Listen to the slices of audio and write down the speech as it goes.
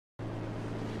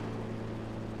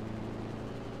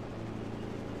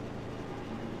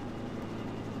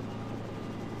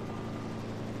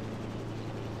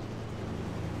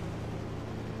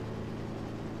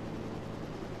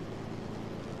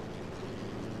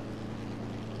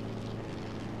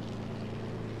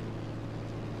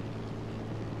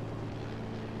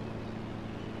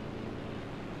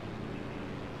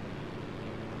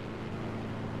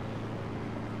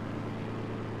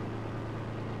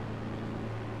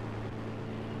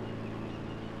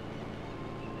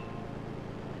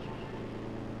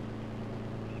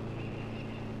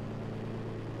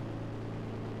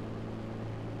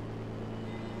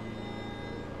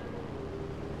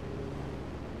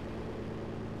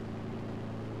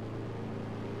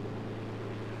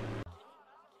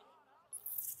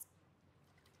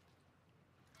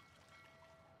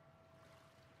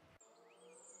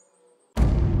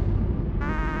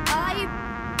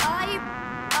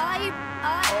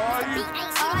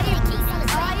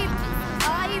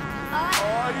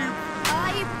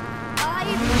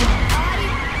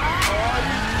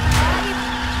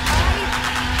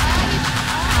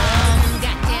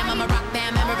Goddamn, I'm a rock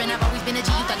band member and I've always been a G.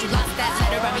 You thought you lost that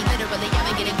letter? I mean, literally, I've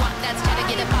been getting guap. That's try to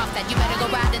get it off that. You better go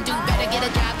ride and do better. Get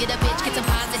a job, get a bitch, get some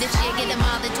positive shit, get them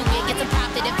all into it, get some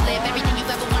profit and flip. Everything you've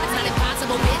ever wanted, it's not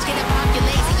impossible, bitch. Get it off your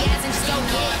lazy ass and just go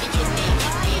get it.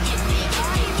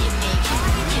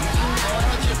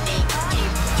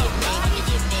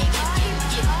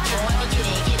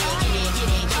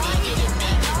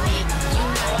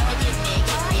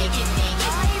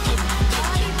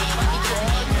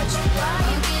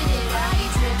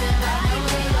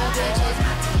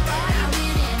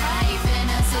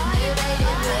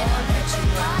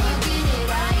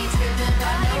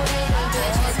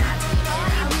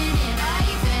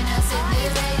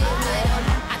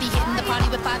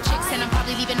 And I'm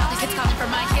probably leaving all these hits calling for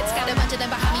my hits. Got a bunch of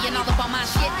them behind me and all up on my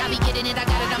shit. I be getting it, I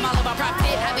got it, I'm all about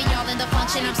profit. I be all in the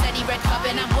function, I'm steady red cup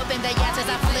and I'm whooping the ass as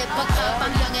I flip a cup.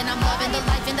 I'm young and I'm loving the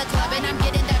life in the club and I'm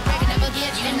getting that break and never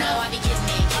get enough. You know I be getting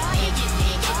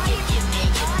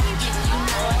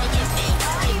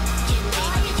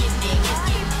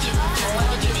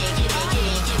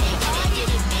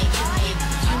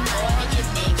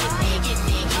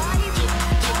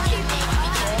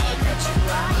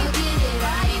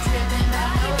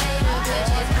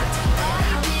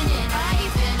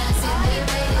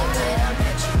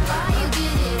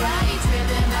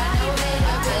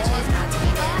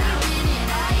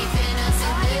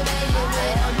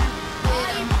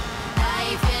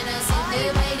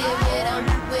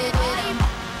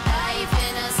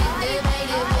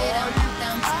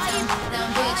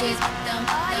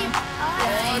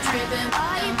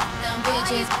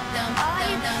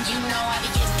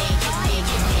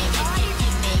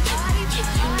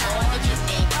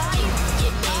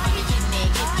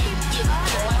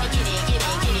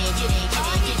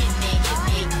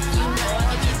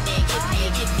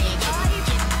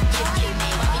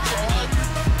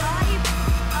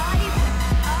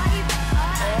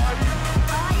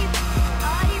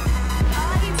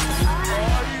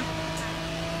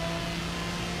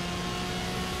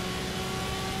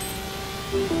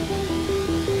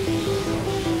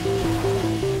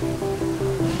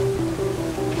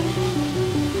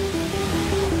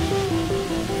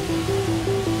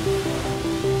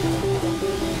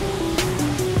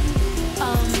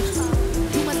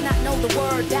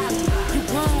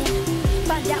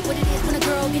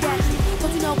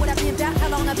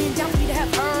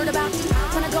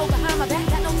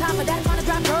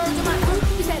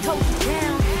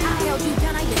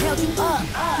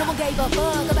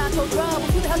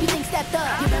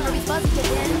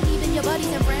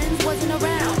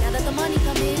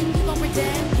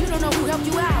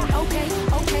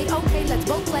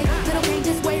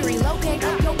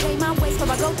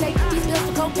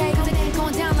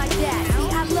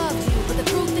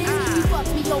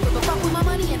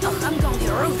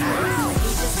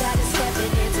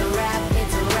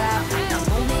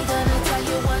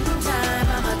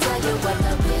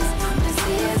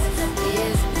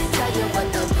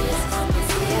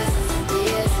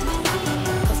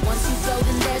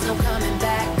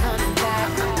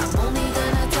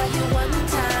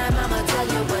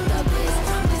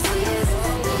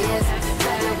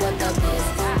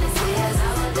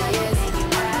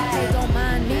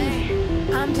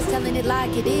it,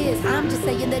 like it is. I'm just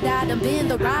saying that I done been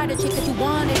the rider chick that you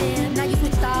wanted in. Now you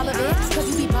switched all of it, cause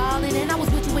you be ballin' and I was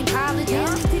with you in college.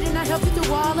 Didn't I help you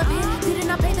through all of it? Didn't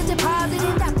I pay the deposit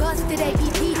in that busted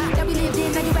APP that we lived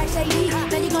in? Now you act shady.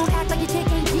 Now you gon' act like you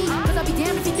chick ain't G. Cause I'll be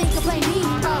damned if you think you'll play me.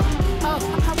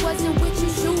 I wasn't with you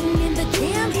shooting in the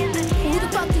gym. Who the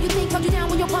fuck do you think held you down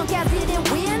when your punk ass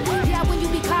didn't win? Yeah, when you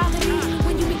be calling me,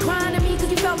 when you be crying to me cause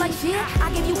you felt like shit,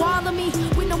 I gave you all of me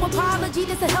with no apology.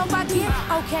 This the help I get.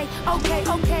 Okay.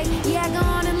 Yeah, go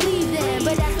on and leave them.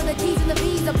 But as for the T's and the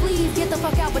B's, please get the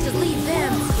fuck out, but just leave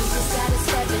them. We just gotta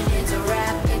step in, it's a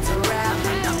rap.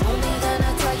 I'm only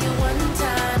gonna tell you one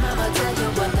time. I'ma tell you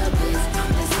what the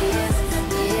business is.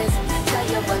 Tell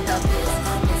you what the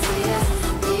business is.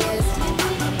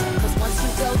 Cause once you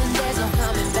go, then there's no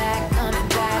coming back. I'm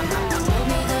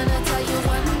only gonna tell you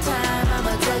one time.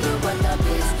 I'ma tell you what the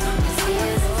business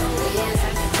is.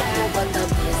 Tell you what the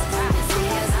business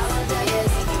is.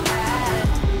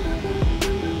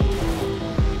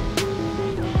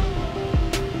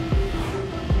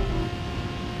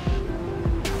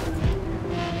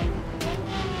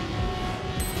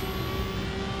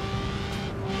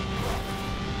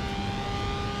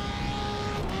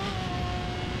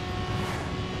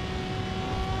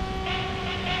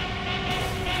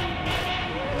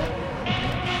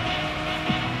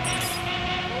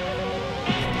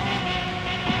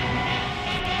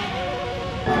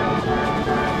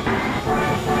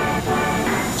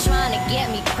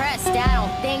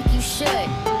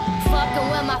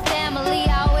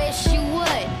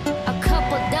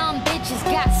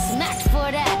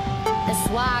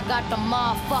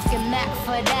 fucking Mac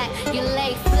for that. You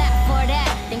lay flat for that.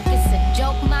 Think it's a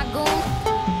joke, my goon?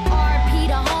 RP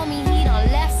the homie, he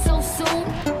done left so soon.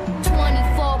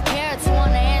 24 carats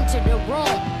wanna enter the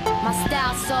room. My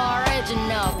style so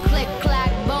original, click,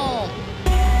 clack, boom.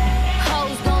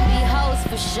 Hoes gon' be hoes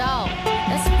for sure.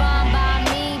 That's fine by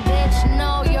me, bitch,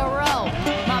 know your role.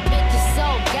 My bitch is so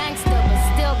gangster, but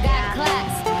still got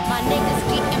class. My niggas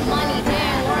getting money, they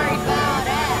ain't worried about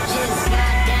that. Just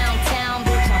got downtown,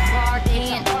 bitch, I'm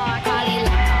partying. Probably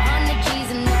like 100 G's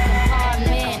in the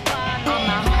compartment. All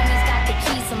my homies got the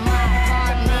keys to my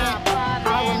apartment.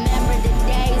 I remember the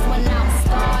days when I was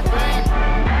starving.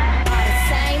 All the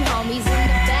same homies in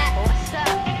the back.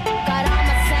 Got all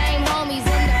my same homies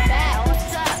in the back.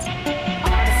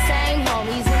 All the same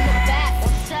homies in the back.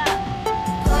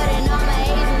 Putting all my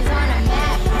Asians on the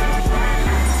map.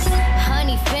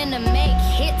 Honey finna make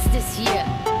hits this year.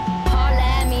 Holla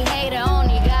at me, hater,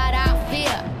 only got out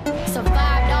fear.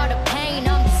 Survived all the pain,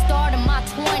 I'm the start of my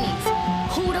 20s.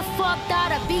 Who the fuck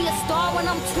thought I'd be a star when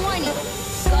I'm 20?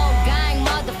 Go gang,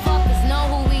 motherfuckers know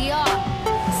who we are.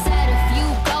 Set a few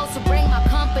goals to bring my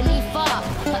company far.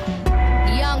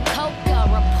 Young Coca,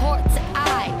 report to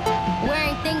I.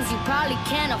 Wearing things you probably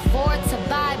can't afford to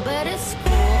buy, but it's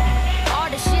cool. All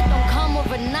the shit don't come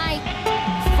overnight.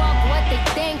 Fuck what they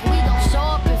think, we gon' show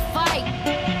up and fight.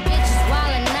 Bitches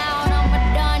wildin' out, I'ma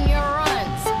done your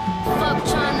runs. Fuck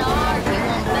tryna argue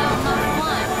about my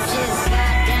fun. Just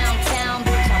got downtown,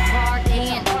 bitch, I'm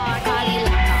partying. Probably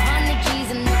like 100 G's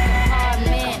in the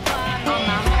compartment. All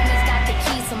my homies got the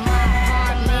keys to my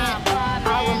apartment.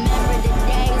 I remember the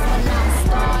days when I was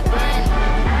starving.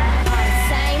 All the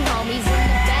same homies in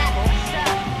the back.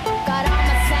 Got all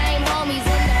my same homies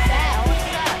in the back.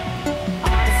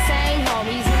 All the same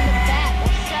homies in the back.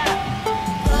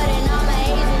 Putting all my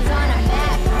Asians on the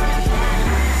map.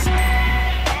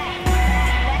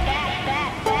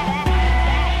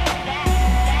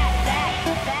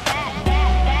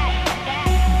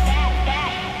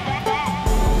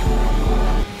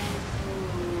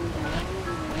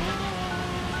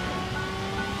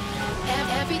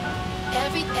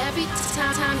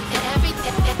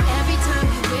 Every time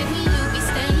you with me, you be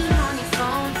staying on your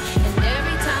phone. And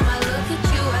every time I look at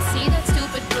you, I see that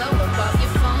stupid glow above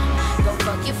your phone. Go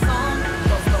fuck your phone.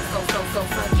 Go fuck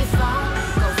your phone.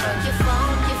 Go fuck your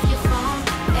phone. Give your phone.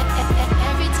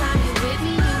 Every time you with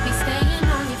me, you be staying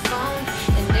on your phone.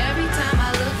 And every time I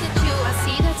look at you, I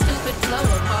see that stupid glow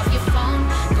above your phone.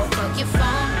 Go fuck your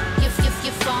phone. Give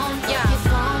your phone. Yeah, your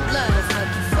phone. Look, fuck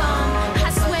your phone. I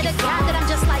swear to God that I'm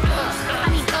just like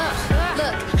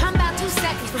Look, I'm about 2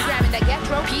 seconds from grabbing that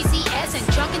Getro PCS and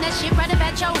chunking that shit right up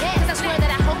at your head. 'Cause I swear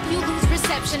that I hope you lose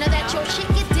reception or that your shit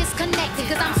get disconnected.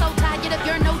 'Cause I'm so tired of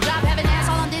your no job having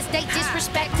asshole on this date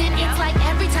disrespecting. It's like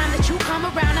every time that you come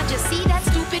around, I just see that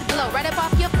stupid glow right up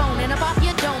off your phone and up off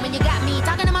your dome. And you got me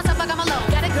talking to myself like I'm alone.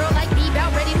 Got a girl like me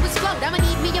about ready to explode. I'ma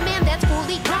need me a man that's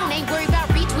fully grown. Ain't worried about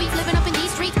retweets living up in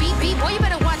these streets. Beep, beep, boy, you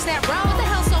better watch that road. What the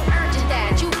hell so urgent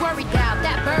that you worried about?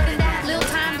 That burden, that little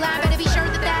timeline. Better be sure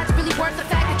that that's really worth the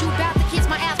fact that you about to kiss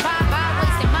my ass bye-bye.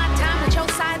 Wasting my time with your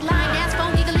sideline ass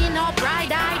phone giggling all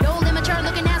bright-eyed. Old immature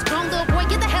looking ass grown little boy,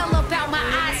 get the hell up out my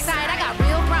eyesight. I got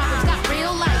real problems, got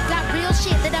real life, got real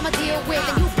shit that I'ma deal with.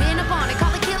 And you've been upon it,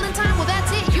 call it killing time. Well,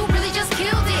 that's it, you really just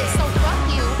killed it. So fuck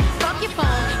you, fuck your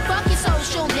phone, fuck your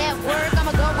social network.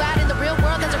 I'ma go out in the real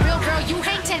world as a real girl. You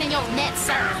ain't tending your net,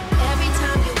 sir. Every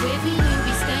time you're with me, you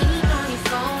be staying on your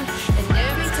phone. And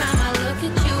every time I look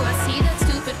at you, I see that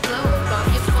stupid glow above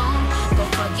your phone. Go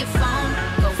fuck your phone.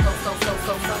 Go fuck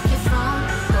your phone.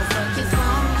 Go fuck your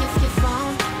phone. Give your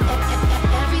phone.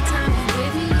 Every time you're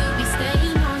with me, you be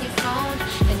staying on your phone.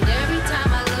 And every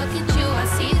time I look at you, I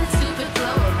see that stupid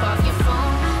glow above your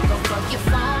phone. Go fuck your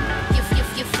phone. Give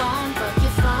your phone. Fuck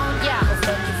your phone. Yeah. Go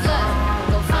fuck your phone.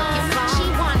 Go fuck your phone. She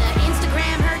wanna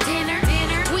Instagram her dinner.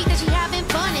 Tweet that she having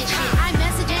fun and shit.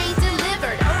 iMessage ain't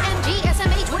delivered. OMG,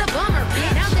 SMH, what a bummer,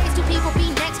 bitch. Nowadays, two people be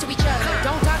next to each other.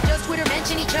 Don't talk, just Twitter,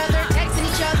 mention each other, texting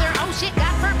each other. Oh shit,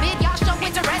 God forbid, y'all show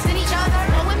interest in each other.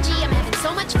 OMG, I'm having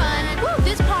so much fun. Woo,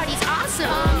 this party's awesome.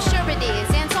 I'm sure it is.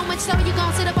 And so much so you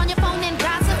gon' sit up on your phone and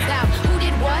gossip about who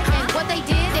did what and what they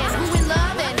did and who in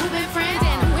love and who been friends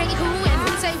and who hate who and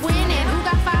who say when and who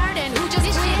got fired and who just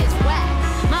this shit is whack.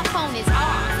 My phone is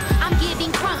off. I'm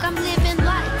getting crunk, I'm living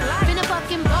life. Been a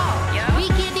fucking ball. We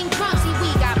getting drunk, see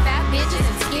we got fat bitches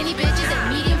and skinny bitches and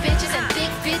medium bitches and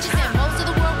thick bitches and most of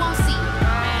the world won't see.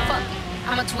 Fuck it,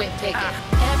 I'm a twit picket.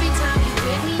 Every time you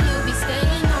with me, you be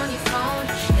staying on your phone.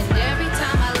 And every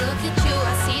time I look at you,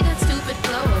 I see that stupid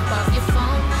glow above your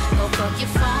phone. Go fuck your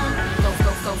phone. Go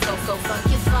fuck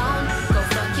your phone. Go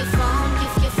fuck your phone.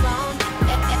 Give your phone.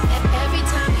 Every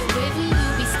time you're with me, you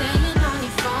be staying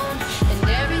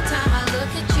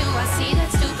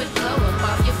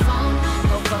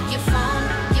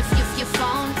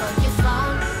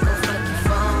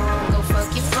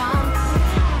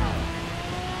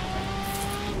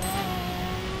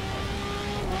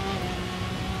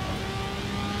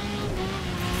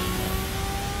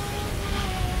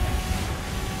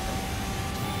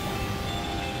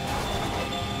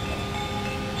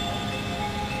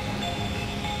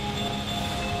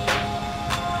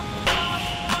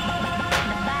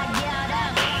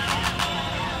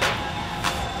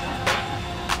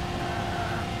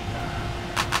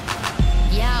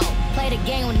the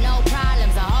game with no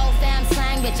problems. A whole fam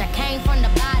slang, bitch, I came from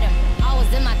the bottom. I was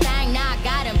in my thing, now I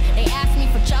got him. They asked me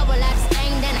for trouble, I just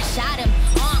aimed and I shot him.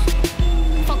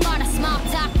 Fuck all the small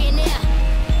talk in there.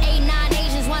 8, 9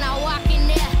 Asians when I walk in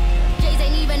there. J's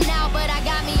ain't even out, but I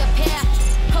got me a pair.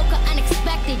 Coca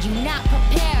unexpected, you not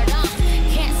prepared,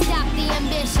 Can't stop the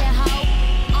ambition, ho.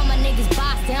 All my niggas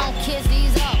boss, they don't kiss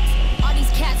these hoes. All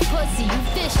these cats pussy, you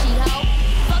fishy, ho.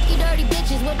 Fuck you dirty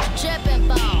bitches, what you trippin'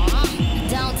 for,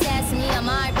 Don't test me, I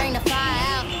might bring the fire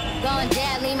out. Going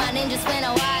deadly, my ninja spin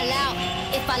a while out.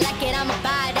 If I like it, I'ma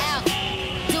buy it out.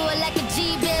 Do it like a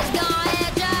G, bitch, go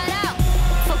ahead, dry it out.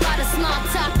 Fuck all the small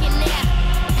talk in there.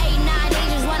 8, 9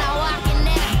 Asians when I walk in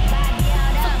there.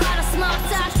 Fuck all the small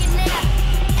talk in there.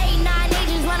 8, 9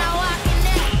 Asians when I walk in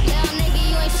there. Little nigga,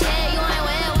 you ain't shit, you ain't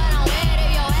wear what I'm wearing.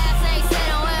 If your ass ain't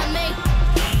sitting with me.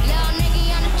 Little nigga,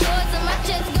 you on the choice of my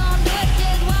chips gon' do it.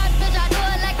 Just watch, bitch, I do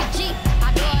it like a G. I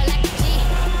do it like a G.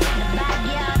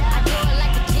 I do it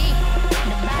like a G.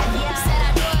 Said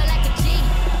I do it like a G.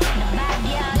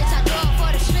 Bitch, I do it for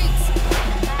the streets.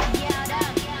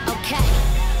 Okay,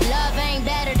 love ain't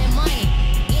better than money.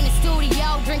 In the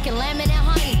studio, drinking lemon and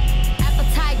honey.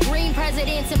 Appetite green,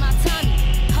 presidents in my tummy.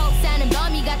 Coke sounding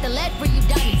bum, you got the lead for you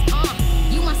dummies.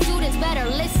 You my students, better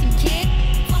listen, kid.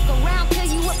 Fuck around, kill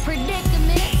you with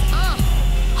predicaments.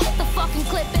 Hope the fucking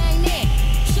clip ain't in.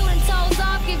 Shooting toes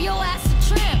off, give your ass a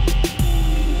trim.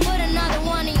 Put another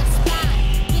one in your spine.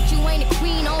 Bitch, you ain't a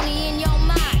queen, only in your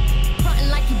mind. Frontin'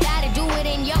 like you gotta do it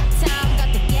in your time.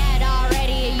 Got the gat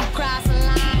already, and you cross the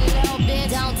line, little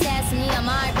bitch. Don't test me, I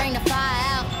might bring the fire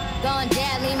out. Going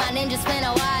deadly, my ninja spin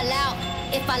a while out.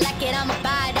 If I like it, I'ma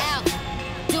buy it out.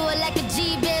 Do it like a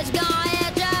G, bitch, go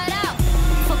ahead, dry it out.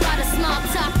 Fuck all the small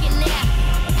talk in there.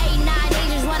 8, 9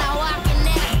 Asians when I walk in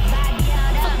there.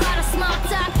 Fuck all the small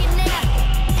talk in there.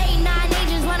 8, 9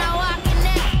 Asians when I walk in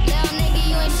there. Little nigga,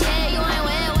 you ain't shit, you ain't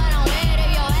wear what I'm wearing.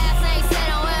 If your ass ain't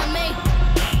sitting with me.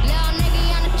 Little nigga,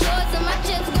 you on the choice of my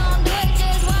chips gon' do it.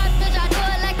 Just watch, bitch, I do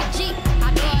it like a G.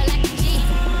 I do it like a G.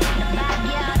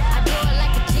 I do it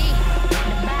like a G.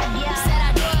 Said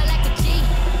I do it like a G.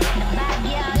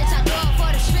 Bitch, I do it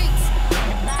for the streets.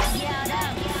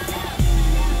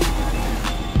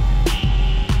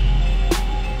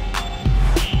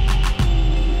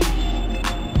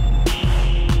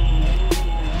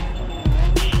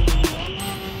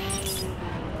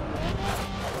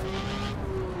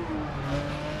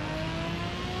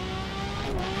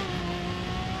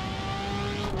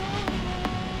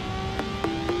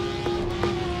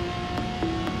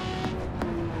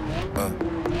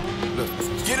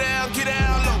 Get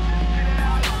down low.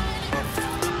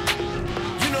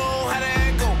 You know how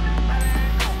that go.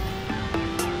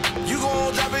 You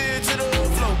gon' drop it to the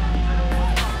floor.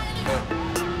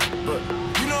 But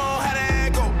you know how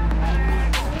that go.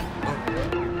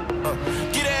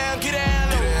 Get down low. Get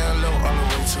down low all the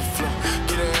way to the floor.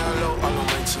 Get down low all the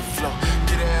way to the floor.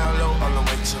 Get down low all the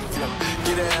way to the floor.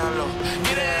 Get down low.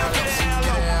 Get down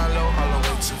low all the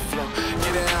way to the floor.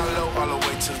 Get down low all the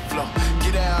way to the floor.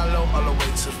 Get down low all the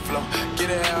way to the floor. Get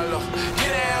down low.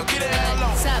 Get down low.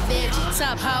 What's up, bitch? What's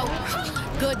up, ho?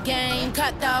 Good game,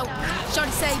 cut though.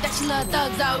 Shorty say that she love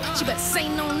thugs though. She better say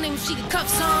no name, she can cuff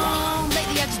some.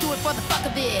 Lately I just do it for the fuck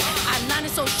of it. I line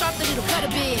it so sharp that it'll cut a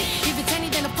bit. If it's any,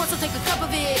 then of course I'll take a cup of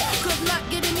it. Good luck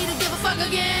getting me to give a fuck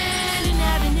again. In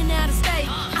and out of state.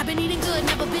 I've been eating good,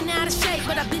 never been out of shape.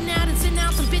 But I've been out and sent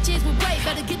out some bitches with weight.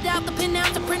 Better get out the pin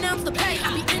out to pronounce the pay. I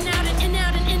be in out and in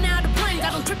out and in out of planes. I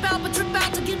don't trip out, but trip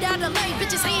out to get out of lane.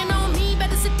 Bitches hating on me,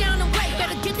 better sit down and wait.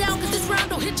 Better get down, cause this round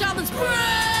don't hit y'all and spray.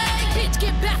 Bitch,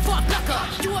 get back for a plucker.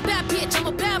 You a bad bitch, I'm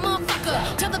a bad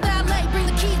motherfucker. Tell the valet, bring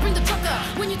the keys, bring the trucker.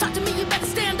 When you talk to me, you better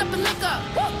stand up and look up.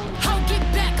 Ho, get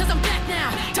back, cause I'm back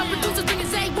now. Tell producers, bring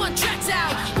his A1 tracks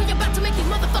out. We about to make these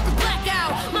motherfuckers black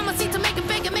out. Mama see to make it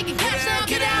big and make it cash now.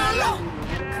 Get down low.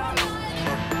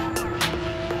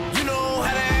 You know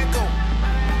how that go.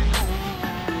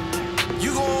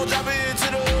 You gon' drop it to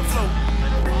the floor.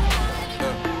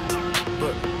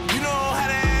 But you know how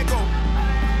that go.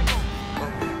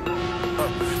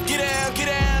 Get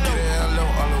down low. Get down low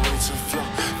all the way to the floor.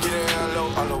 Get down low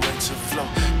all the way to the floor.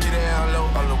 Get down low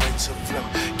all the way to the floor.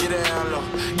 Get down low.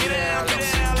 Get down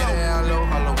low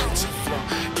all the way to the floor.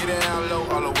 Get down low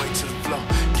all the way to the floor.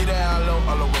 Get down low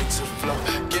all the way to the floor.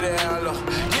 Get down low.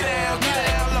 Get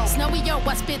down low. Snowy, yo,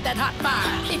 I spit that hot fire.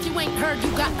 If you ain't heard,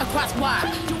 you got a cross wire.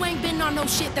 You ain't been on no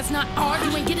shit that's not hard.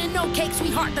 You ain't getting no cake,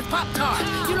 sweetheart, that's Pop-Tart.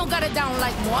 You don't got it down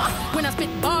like moi. When I spit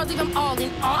bars, leave them all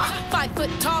in awe. 5 foot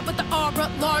tall, but the aura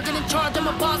large and in charge. I'm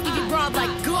a boss, give you broad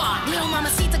like God. Little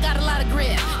Mamacita got a lot of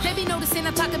grip. They be noticing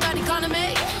I talk about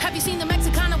economy. Have you seen the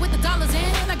Mexicana with the dollars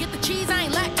in? I get the cheese, I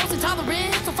ain't lactose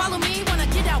intolerant. So So follow me when I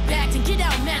get out back and get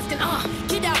out masked and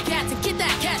get out cats and get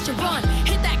that cash and run.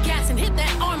 Hit that gas and hit that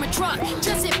armored truck.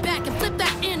 Just sit back and flip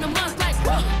that in the months like,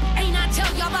 ain't I tell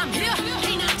y'all I'm here?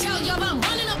 Ain't I tell y'all I'm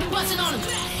running up and busting on them?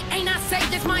 Ain't I say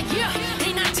this my year?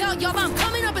 Ain't I tell y'all I'm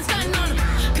coming up and stunting on them?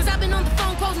 Cause I've been on the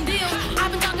phone closing deals.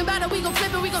 I've been talking about it, we gon'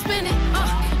 flip it, we gon' spend it.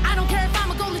 I don't care if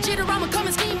I'ma go legit or I'ma come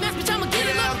and scheme mess, bitch, I'ma get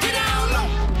it up, get down low.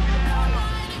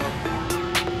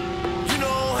 You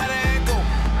know how that go.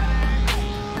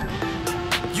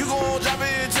 You gon' drop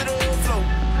it to the floor.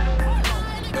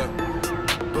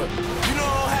 But you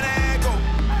know how that go.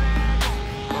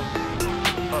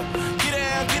 Get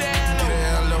down low. Get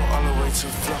down low all the way to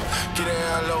the floor. Get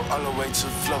down low all the way to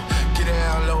the floor. Get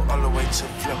down low all the way to the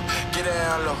floor. Get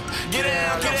down low. Get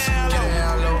down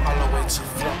low all the way to the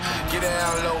floor. Get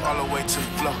down low all the way to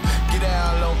the floor. Get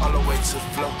down low all the way to the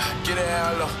floor. Get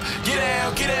down low. Get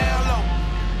down low.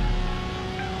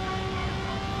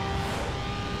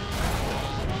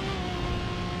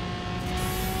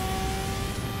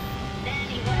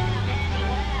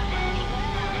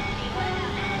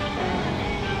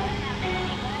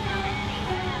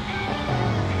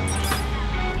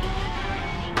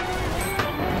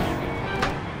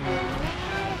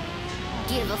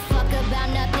 Give a fuck about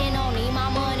nothing, only my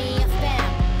money and spam.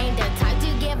 Ain't the type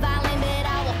to get violent, but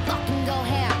I will fucking go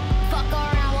ham. Fuck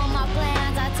around with my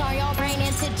plans, I turn your brain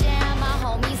into jam. My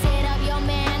homies hit up your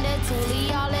man, the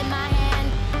toolie all in my hand.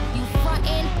 You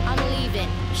frontin', I'm leaving,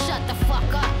 shut the fuck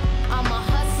up. I'm a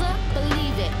hustler,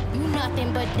 believe it, you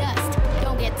nothing but dust.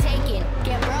 Don't get taken,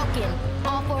 get broken,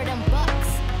 all for them bucks.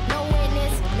 No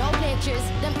witness, no pictures,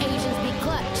 them Asians be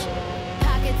clutch.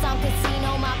 Pockets on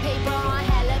casino, my paper on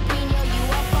jalapeno. You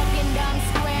a fucking dumb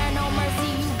square, no mercy,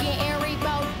 you getting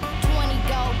repoed. 20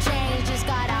 gold chains, just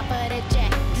got out for the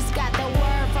jet. Just got the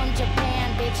word from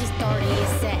Japan, bitches 30